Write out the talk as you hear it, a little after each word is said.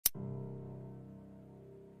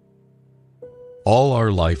All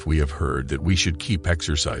our life we have heard that we should keep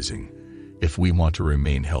exercising if we want to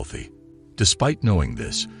remain healthy. Despite knowing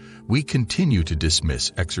this, we continue to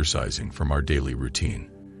dismiss exercising from our daily routine.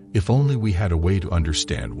 If only we had a way to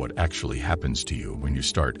understand what actually happens to you when you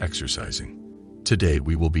start exercising. Today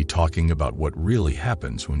we will be talking about what really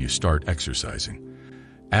happens when you start exercising.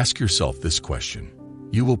 Ask yourself this question.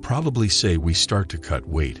 You will probably say we start to cut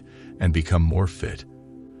weight and become more fit.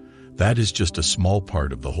 That is just a small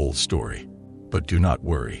part of the whole story. But do not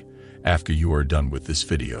worry, after you are done with this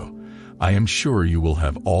video, I am sure you will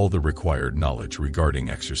have all the required knowledge regarding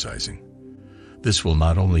exercising. This will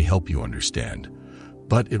not only help you understand,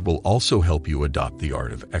 but it will also help you adopt the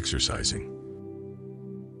art of exercising.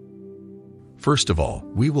 First of all,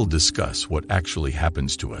 we will discuss what actually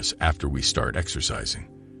happens to us after we start exercising.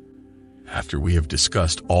 After we have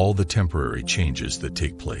discussed all the temporary changes that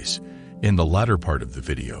take place, in the latter part of the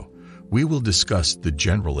video, we will discuss the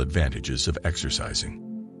general advantages of exercising.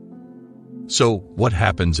 So, what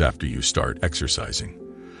happens after you start exercising?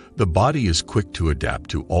 The body is quick to adapt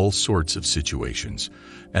to all sorts of situations,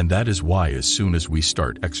 and that is why as soon as we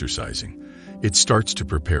start exercising, it starts to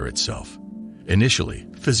prepare itself. Initially,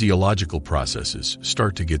 physiological processes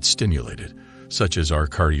start to get stimulated, such as our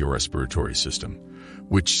cardiorespiratory system,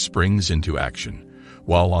 which springs into action,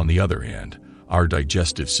 while on the other hand, our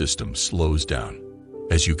digestive system slows down.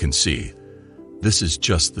 As you can see, this is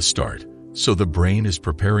just the start. So the brain is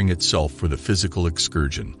preparing itself for the physical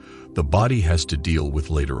excursion the body has to deal with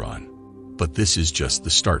later on. But this is just the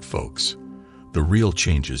start, folks. The real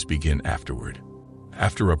changes begin afterward.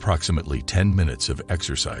 After approximately 10 minutes of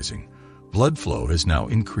exercising, blood flow has now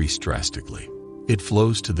increased drastically. It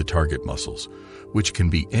flows to the target muscles, which can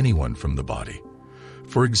be anyone from the body.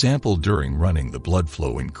 For example, during running, the blood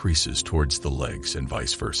flow increases towards the legs and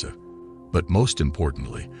vice versa. But most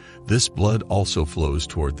importantly, this blood also flows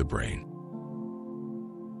toward the brain.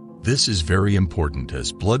 This is very important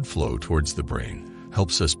as blood flow towards the brain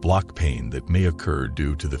helps us block pain that may occur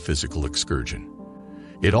due to the physical excursion.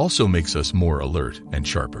 It also makes us more alert and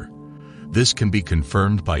sharper. This can be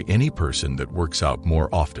confirmed by any person that works out more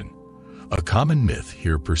often. A common myth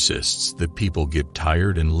here persists that people get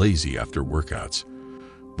tired and lazy after workouts.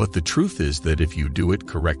 But the truth is that if you do it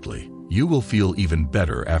correctly, you will feel even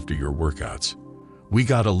better after your workouts. We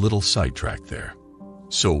got a little sidetracked there.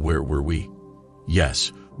 So where were we?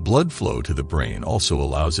 Yes, blood flow to the brain also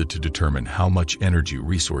allows it to determine how much energy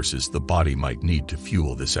resources the body might need to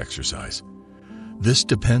fuel this exercise. This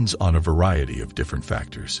depends on a variety of different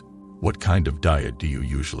factors. What kind of diet do you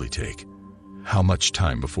usually take? How much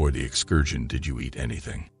time before the excursion did you eat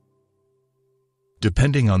anything?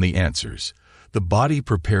 Depending on the answers, the body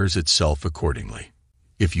prepares itself accordingly.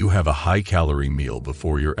 If you have a high-calorie meal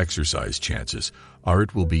before your exercise, chances are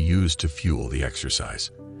it will be used to fuel the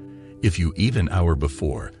exercise. If you eat an hour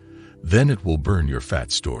before, then it will burn your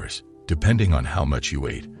fat stores, depending on how much you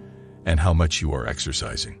ate and how much you are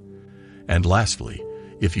exercising. And lastly,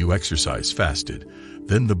 if you exercise fasted,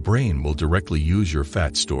 then the brain will directly use your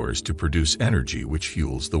fat stores to produce energy which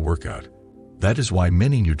fuels the workout. That is why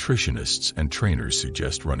many nutritionists and trainers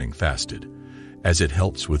suggest running fasted, as it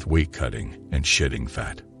helps with weight cutting and shedding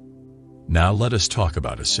fat. Now let us talk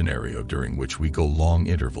about a scenario during which we go long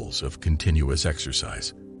intervals of continuous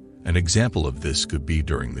exercise. An example of this could be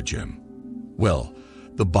during the gym. Well,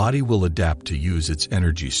 the body will adapt to use its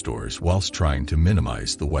energy stores whilst trying to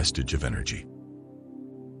minimize the wastage of energy.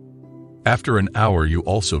 After an hour, you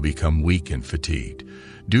also become weak and fatigued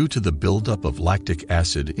due to the buildup of lactic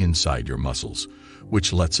acid inside your muscles,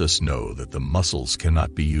 which lets us know that the muscles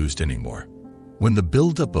cannot be used anymore. When the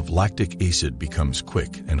buildup of lactic acid becomes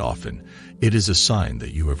quick and often, it is a sign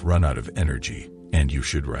that you have run out of energy and you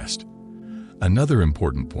should rest. Another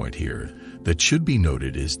important point here that should be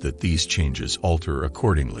noted is that these changes alter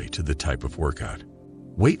accordingly to the type of workout.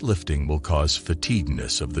 Weightlifting will cause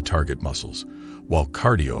fatigueness of the target muscles, while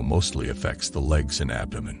cardio mostly affects the legs and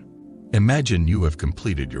abdomen. Imagine you have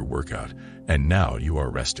completed your workout and now you are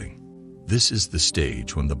resting. This is the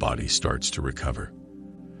stage when the body starts to recover.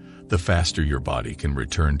 The faster your body can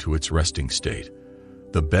return to its resting state,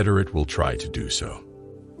 the better it will try to do so.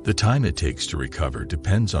 The time it takes to recover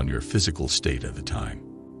depends on your physical state at the time.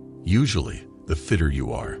 Usually, the fitter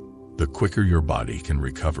you are, the quicker your body can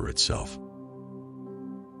recover itself.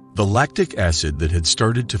 The lactic acid that had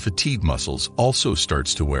started to fatigue muscles also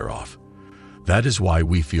starts to wear off. That is why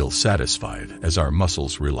we feel satisfied as our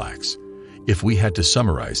muscles relax. If we had to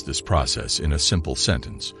summarize this process in a simple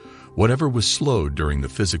sentence, whatever was slowed during the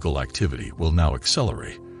physical activity will now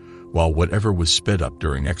accelerate, while whatever was sped up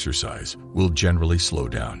during exercise will generally slow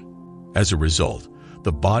down. As a result,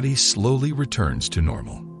 the body slowly returns to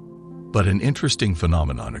normal. But an interesting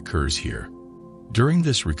phenomenon occurs here. During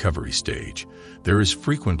this recovery stage, there is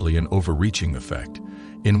frequently an overreaching effect,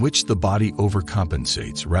 in which the body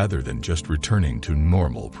overcompensates rather than just returning to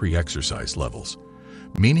normal pre-exercise levels,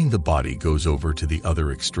 meaning the body goes over to the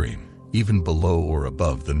other extreme, even below or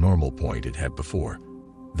above the normal point it had before.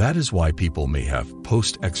 That is why people may have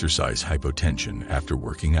post-exercise hypotension after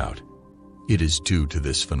working out. It is due to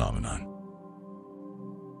this phenomenon.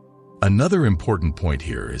 Another important point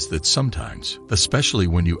here is that sometimes, especially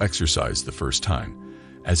when you exercise the first time,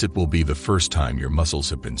 as it will be the first time your muscles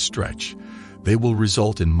have been stretched, they will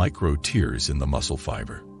result in micro tears in the muscle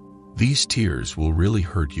fiber. These tears will really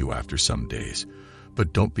hurt you after some days,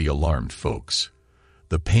 but don't be alarmed, folks.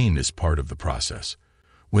 The pain is part of the process.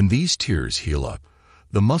 When these tears heal up,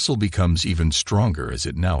 the muscle becomes even stronger as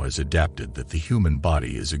it now has adapted that the human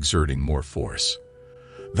body is exerting more force.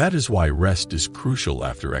 That is why rest is crucial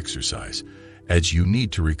after exercise, as you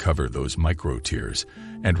need to recover those micro tears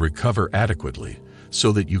and recover adequately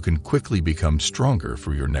so that you can quickly become stronger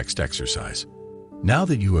for your next exercise. Now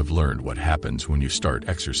that you have learned what happens when you start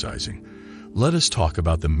exercising, let us talk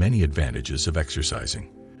about the many advantages of exercising.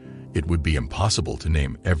 It would be impossible to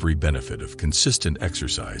name every benefit of consistent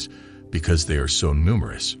exercise because they are so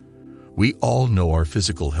numerous. We all know our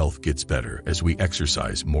physical health gets better as we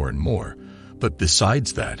exercise more and more, but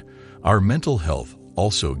besides that, our mental health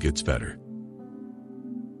also gets better.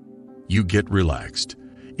 You get relaxed.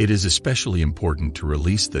 It is especially important to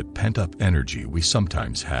release that pent-up energy we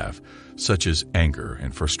sometimes have, such as anger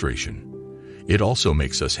and frustration. It also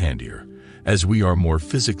makes us handier, as we are more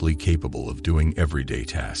physically capable of doing everyday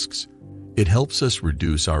tasks. It helps us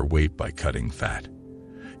reduce our weight by cutting fat.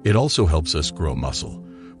 It also helps us grow muscle,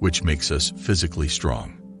 which makes us physically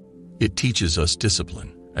strong. It teaches us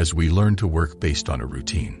discipline, as we learn to work based on a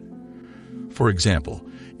routine. For example,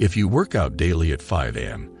 if you work out daily at 5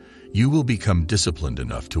 a.m., you will become disciplined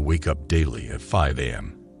enough to wake up daily at 5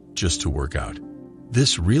 a.m. just to work out.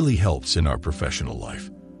 This really helps in our professional life.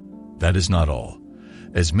 That is not all,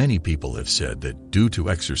 as many people have said that due to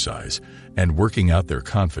exercise and working out, their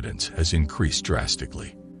confidence has increased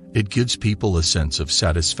drastically. It gives people a sense of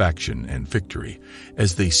satisfaction and victory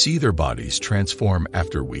as they see their bodies transform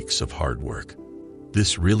after weeks of hard work.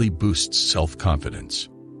 This really boosts self-confidence.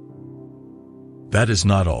 That is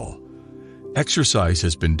not all. Exercise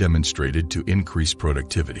has been demonstrated to increase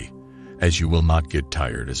productivity, as you will not get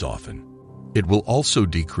tired as often. It will also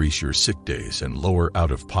decrease your sick days and lower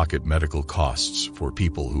out-of-pocket medical costs for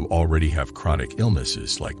people who already have chronic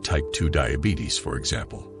illnesses like type 2 diabetes, for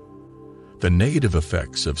example. The negative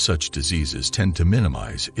effects of such diseases tend to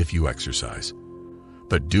minimize if you exercise.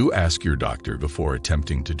 But do ask your doctor before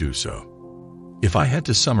attempting to do so. If I had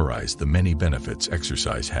to summarize the many benefits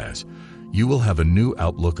exercise has, you will have a new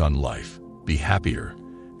outlook on life, be happier,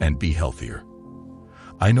 and be healthier.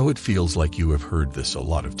 I know it feels like you have heard this a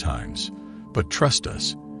lot of times, but trust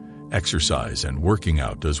us, exercise and working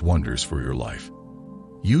out does wonders for your life.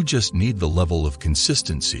 You just need the level of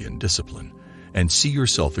consistency and discipline, and see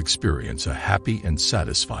yourself experience a happy and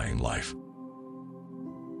satisfying life.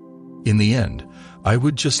 In the end, I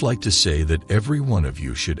would just like to say that every one of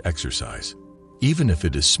you should exercise. Even if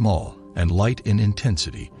it is small and light in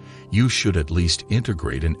intensity, you should at least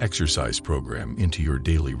integrate an exercise program into your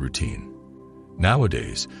daily routine.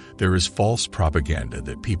 Nowadays, there is false propaganda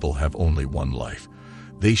that people have only one life.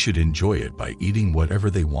 They should enjoy it by eating whatever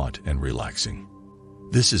they want and relaxing.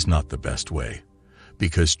 This is not the best way,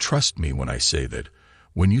 because trust me when I say that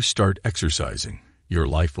when you start exercising, your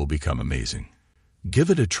life will become amazing. Give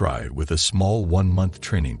it a try with a small 1-month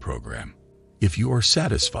training program. If you are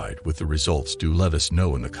satisfied with the results, do let us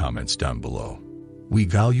know in the comments down below. We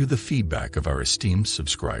value the feedback of our esteemed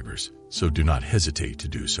subscribers, so do not hesitate to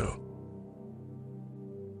do so.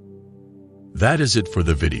 That is it for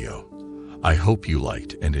the video. I hope you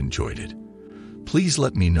liked and enjoyed it. Please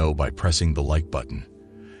let me know by pressing the like button.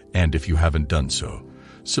 And if you haven't done so,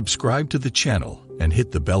 subscribe to the channel and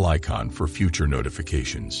hit the bell icon for future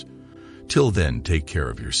notifications. Till then, take care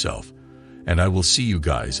of yourself, and I will see you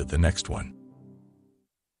guys at the next one.